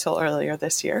until earlier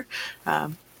this year.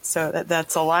 So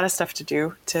that's a lot of stuff to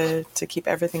do to keep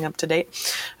everything up to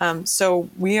date. So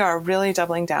we are really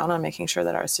doubling down on making sure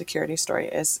that our security story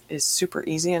is super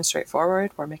easy and straightforward.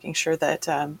 We're making sure that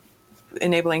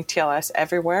enabling TLS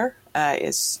everywhere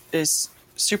is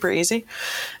super easy.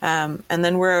 And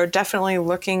then we're definitely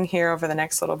looking here over the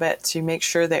next little bit to make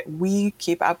sure that we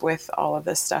keep up with all of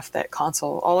this stuff that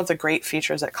Consul, all of the great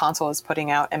features that Consul is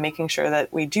putting out, and making sure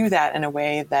that we do that in a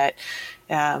way that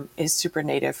is super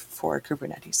native for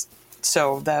Kubernetes.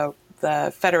 So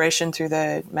the federation through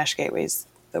the mesh gateways,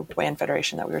 the WAN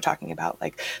federation that we were talking about,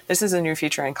 like this is a new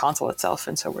feature in Consul itself,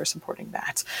 and so we're supporting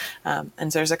that.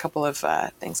 And so there's a couple of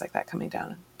things like that coming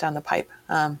down the pipe.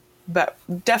 But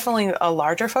definitely a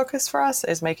larger focus for us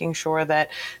is making sure that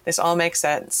this all makes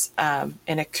sense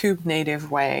in a kube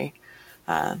native way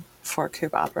for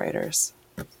kube operators.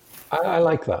 I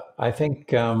like that. I think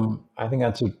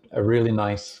that's a really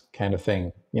nice kind of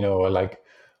thing. You know, like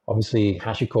obviously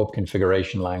HashiCorp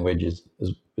configuration language is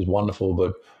wonderful,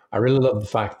 but I really love the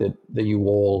fact that you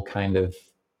all kind of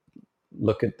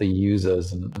look at the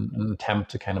users and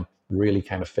attempt to kind of really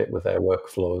kind of fit with their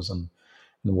workflows and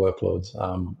workloads.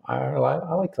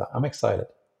 I like that. I'm excited.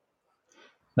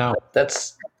 Now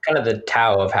that's kind of the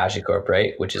Tao of HashiCorp,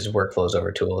 right? Which is workflows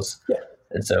over tools. Yeah.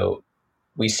 And so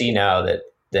we see now that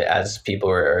as people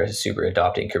are super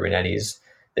adopting Kubernetes,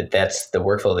 that's the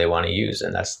workflow they want to use,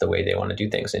 and that's the way they want to do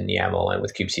things in YAML and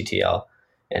with kubectl.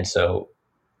 And so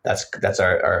that's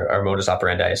our modus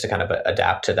operandi, is to kind of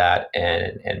adapt to that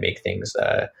and make things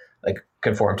like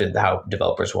conform to how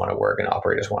developers want to work and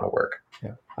operators want to work.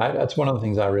 Yeah, that's one of the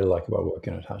things I really like about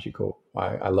working at HashiCorp.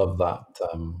 I love that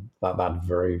that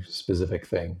very specific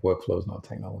thing: workflows, not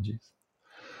technologies.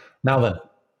 Now then,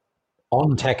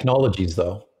 on technologies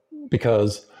though,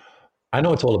 because I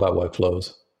know it's all about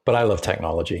workflows, but I love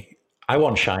technology. I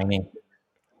want shiny.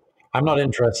 I'm not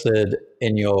interested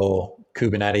in your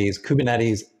Kubernetes.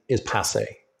 Kubernetes is passé.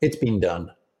 It's been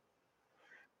done.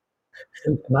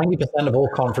 90% of all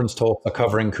conference talks are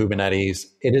covering Kubernetes.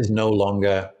 It is no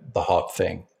longer the hot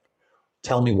thing.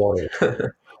 Tell me what is.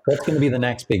 What's going to be the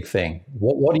next big thing?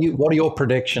 What are your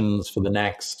predictions for the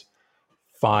next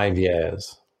 5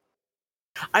 years?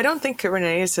 I don't think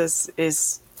Kubernetes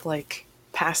is like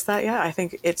past that yet. I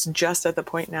think it's just at the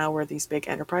point now where these big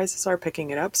enterprises are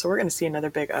picking it up. So we're going to see another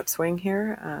big upswing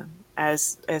here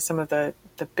as some of the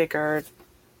bigger,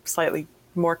 slightly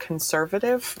more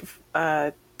conservative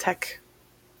tech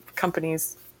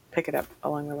companies pick it up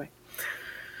along the way.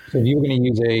 So if you were going to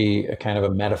use a kind of a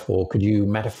metaphor, could you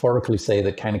metaphorically say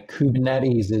that kind of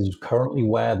Kubernetes is currently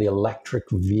where the electric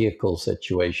vehicle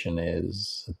situation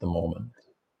is at the moment?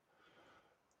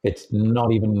 It's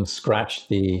not even scratched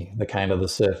the kind of the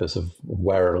surface of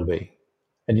where it'll be,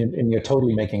 and you're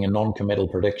totally making a non-committal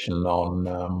prediction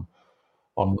on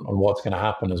what's going to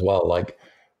happen as well. Like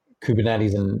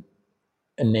Kubernetes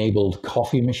enabled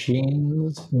coffee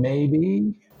machines,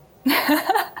 maybe.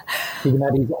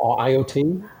 Kubernetes or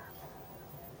IoT.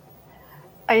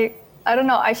 I don't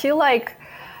know. I feel like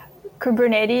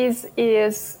Kubernetes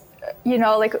is,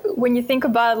 like when you think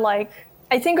about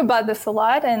I think about this a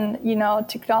lot, and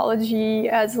technology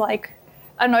as like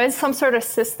I don't know, it's some sort of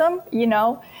system,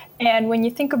 and when you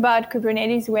think about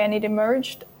Kubernetes when it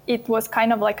emerged, it was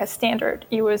kind of like a standard.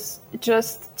 It was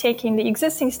just taking the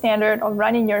existing standard of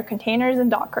running your containers in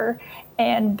Docker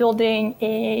and building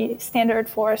a standard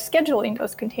for scheduling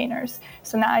those containers.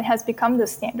 So now it has become the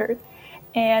standard.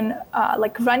 And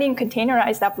like running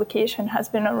containerized application has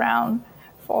been around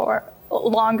for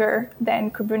longer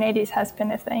than Kubernetes has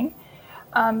been a thing.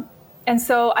 And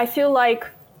so I feel like,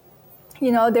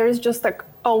 there's just like,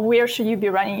 where should you be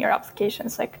running your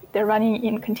applications? Like they're running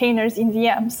in containers, in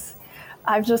VMs.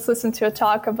 I've just listened to a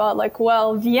talk about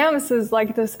VMs is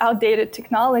like this outdated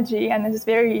technology and it's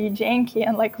very janky,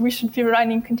 and like we should be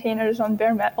running containers on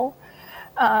bare metal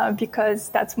because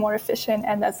that's more efficient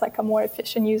and that's like a more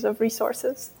efficient use of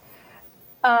resources.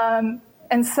 And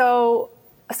so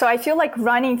I feel like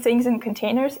running things in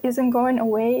containers isn't going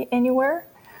away anywhere.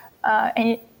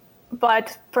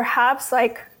 But perhaps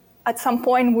like at some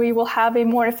point we will have a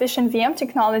more efficient VM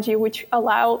technology which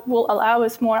will allow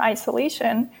us more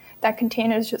isolation that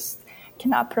containers just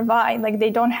cannot provide. Like they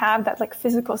don't have that like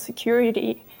physical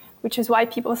security, which is why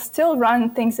people still run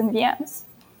things in VMs.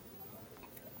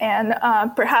 And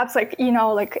perhaps like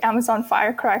Amazon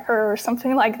Firecracker or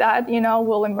something like that,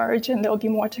 will emerge, and there'll be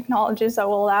more technologies that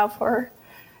will allow for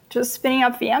just spinning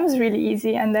up VMs really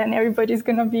easy, and then everybody's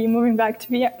going to be moving back to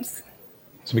VMs.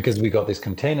 So because we got this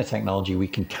container technology, we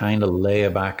can kind of layer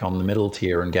back on the middle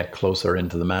tier and get closer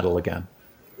into the metal again.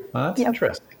 Well, that's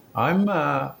interesting.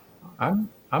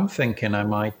 I'm thinking I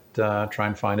might try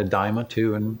and find a dime or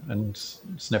two and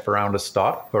sniff around a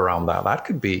startup around that. That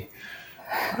could be.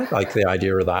 I like the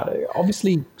idea of that.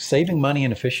 Obviously, saving money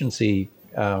and efficiency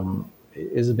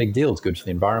is a big deal. It's good for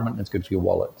the environment and it's good for your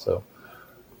wallet. So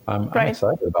I'm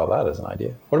excited about that as an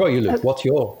idea. What about you, Luke?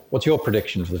 What's your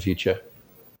prediction for the future?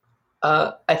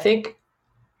 I think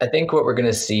what we're going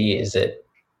to see is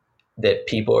that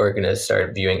people are going to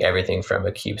start viewing everything from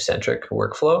a kube-centric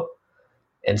workflow.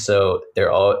 And so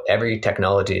every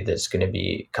technology that's going to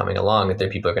be coming along,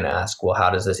 that people are going to ask, well, how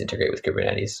does this integrate with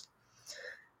Kubernetes?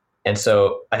 And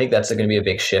so I think that's going to be a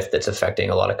big shift that's affecting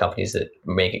a lot of companies that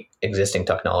make existing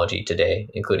technology today,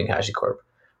 including HashiCorp,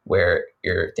 where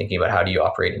you're thinking about how do you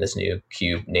operate in this new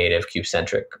kube-native,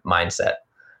 kube-centric mindset.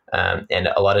 And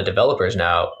a lot of developers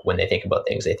now, when they think about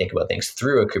things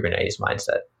through a Kubernetes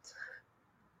mindset.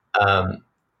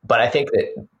 But I think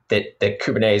that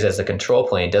Kubernetes as a control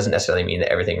plane doesn't necessarily mean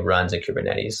that everything runs in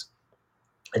Kubernetes.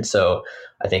 And so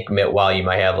I think while you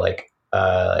might have like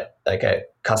a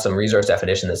custom resource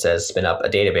definition that says spin up a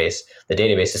database, the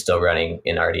database is still running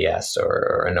in RDS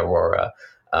or in Aurora.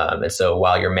 And so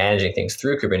while you're managing things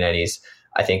through Kubernetes,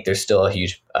 I think there's still a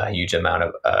huge amount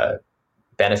of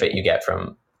benefit you get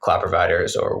from cloud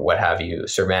providers or what have you,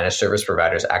 managed service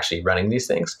providers actually running these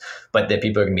things, but that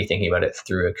people are going to be thinking about it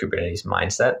through a Kubernetes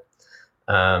mindset.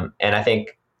 And I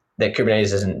think that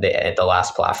Kubernetes isn't the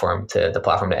last platform to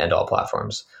end all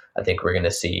platforms. I think we're going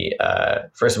to see,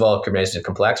 first of all, Kubernetes is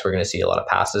complex. We're going to see a lot of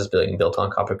passes being built on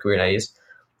top of Kubernetes.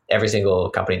 Every single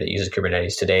company that uses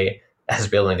Kubernetes today is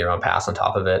building their own pass on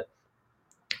top of it.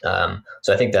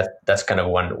 So I think that's kind of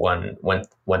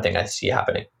one thing I see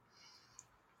happening.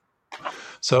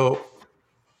 So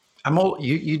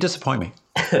you disappoint me,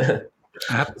 I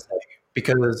have to say,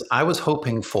 because I was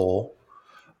hoping for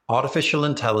artificial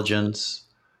intelligence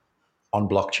on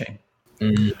blockchain.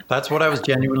 Mm-hmm. That's what I was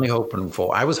genuinely hoping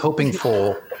for. I was hoping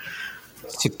for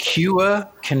secure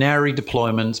canary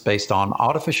deployments based on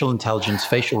artificial intelligence,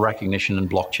 facial recognition, and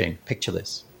blockchain. Picture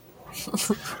this.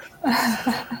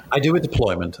 I do a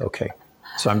deployment. Okay.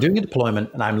 So I'm doing a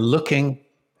deployment and I'm looking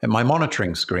at my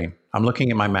monitoring screen. I'm looking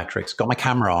at my metrics, got my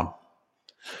camera on.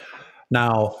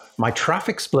 Now, my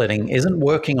traffic splitting isn't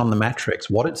working on the metrics.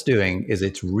 What it's doing is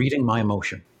it's reading my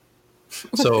emotion.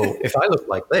 So if I look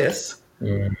like this,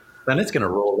 then it's going to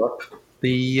roll up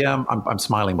the, I'm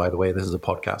smiling, by the way, this is a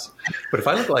podcast. But if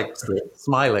I look like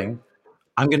smiling,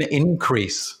 I'm going to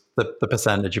increase the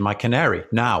percentage of my canary.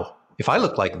 Now, if I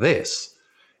look like this,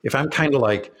 if I'm kind of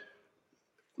like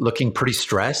looking pretty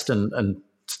stressed and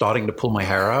starting to pull my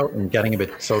hair out and getting a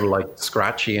bit sort of like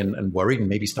scratchy and worried and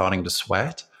maybe starting to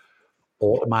sweat,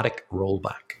 automatic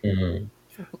rollback.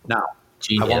 Mm-hmm. Now,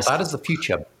 genius. I want that as the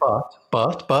future,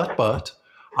 but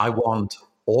I want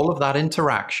all of that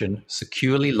interaction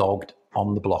securely logged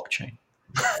on the blockchain.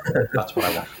 That's what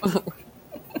I want.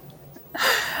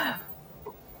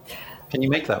 Can you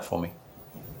make that for me?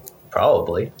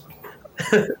 Probably.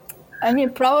 I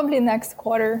mean, probably next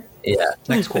quarter. Yeah,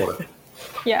 next quarter.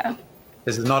 Yeah.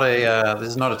 This is not a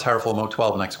Terraform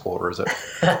 012 next quarter, is it?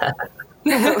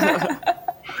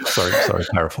 Sorry,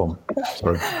 Terraform.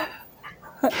 Sorry.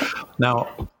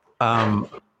 Now,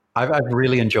 I've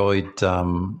really enjoyed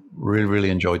really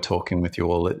enjoyed talking with you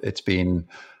all. It's been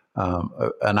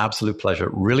an absolute pleasure,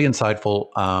 really insightful,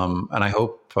 and I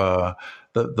hope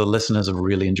the listeners have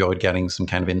really enjoyed getting some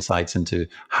kind of insights into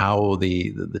how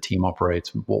the team operates,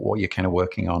 what you're kind of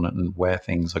working on, and where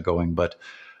things are going. But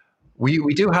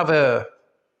we do have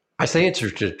I say it's a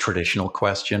traditional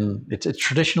question. It's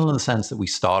traditional in the sense that we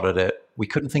started it. We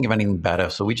couldn't think of anything better,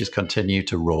 so we just continue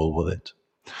to roll with it.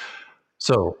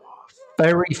 So,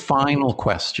 very final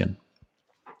question.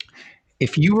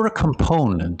 If you were a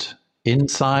component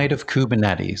inside of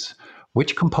Kubernetes,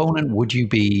 which component would you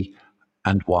be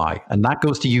and why? And that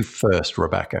goes to you first,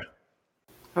 Rebecca.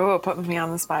 Oh, putting me on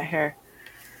the spot here.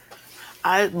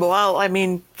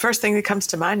 First thing that comes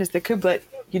to mind is the kubelet.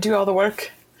 You do all the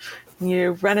work,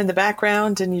 you run in the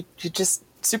background, and you just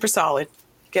super solid.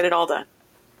 Get it all done.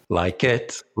 Like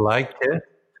it. And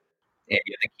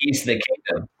you're the keys to the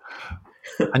kingdom.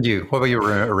 And you, what about you,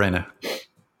 Irena?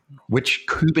 Which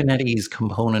Kubernetes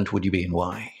component would you be and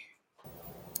why?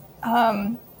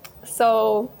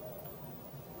 So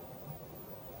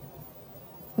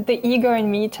the ego in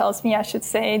me tells me I should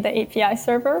say the API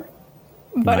server,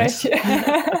 but nice.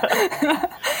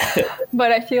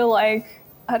 But I feel like,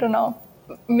 I don't know,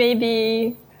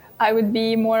 maybe I would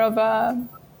be more of a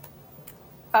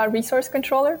resource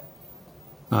controller.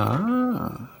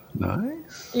 Ah,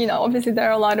 nice. Obviously there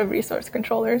are a lot of resource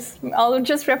controllers. I'll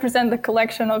just represent the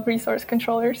collection of resource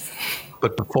controllers.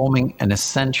 But performing an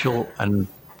essential and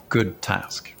good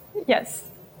task. Yes,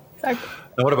 exactly.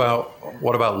 Now,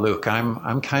 what about Luke?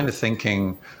 I'm kind of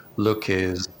thinking Luke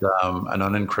is an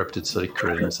unencrypted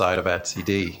secret inside of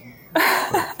etcd.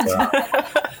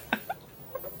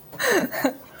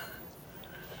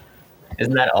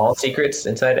 Isn't that all secrets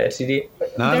inside etcd?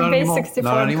 No, they're not base anymore. 64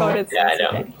 Not anymore. encoded. Yeah, I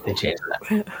know. They changed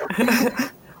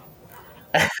that.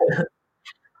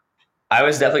 I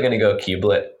was definitely going to go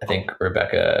kubelet. I think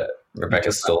Rebecca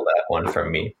stole that one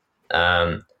from me.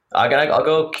 I'll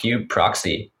go kube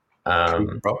proxy.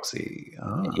 Proxy.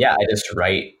 Yeah, I just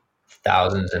write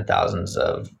thousands and thousands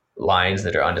of lines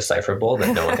that are undecipherable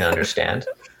that no one can understand.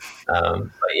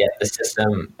 But yet the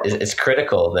system it's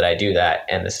critical that I do that,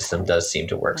 and the system does seem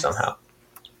to work somehow.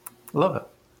 Love it.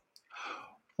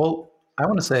 Well, I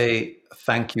want to say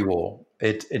thank you all.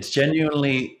 It's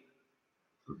genuinely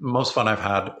most fun I've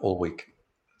had all week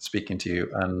speaking to you,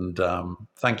 and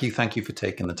thank you for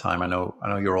taking the time. I know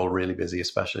you're all really busy,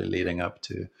 especially leading up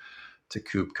to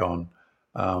KubeCon.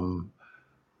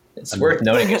 It's worth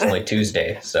noting it's only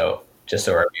Tuesday, so just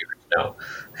so our viewers know.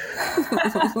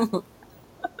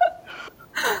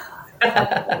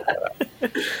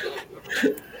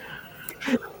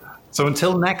 So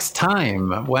until next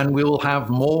time, when we will have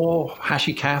more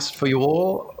HashiCast for you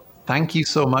all, thank you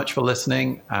so much for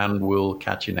listening, and we'll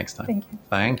catch you next time.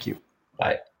 Thank you.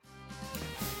 Bye.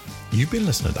 You've been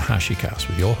listening to HashiCast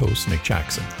with your host, Nick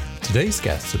Jackson. Today's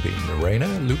guests have been Irena,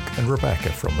 Luke, and Rebecca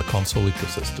from the Consul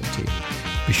Ecosystem team.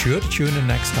 Be sure to tune in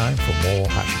next time for more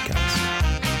HashiCast.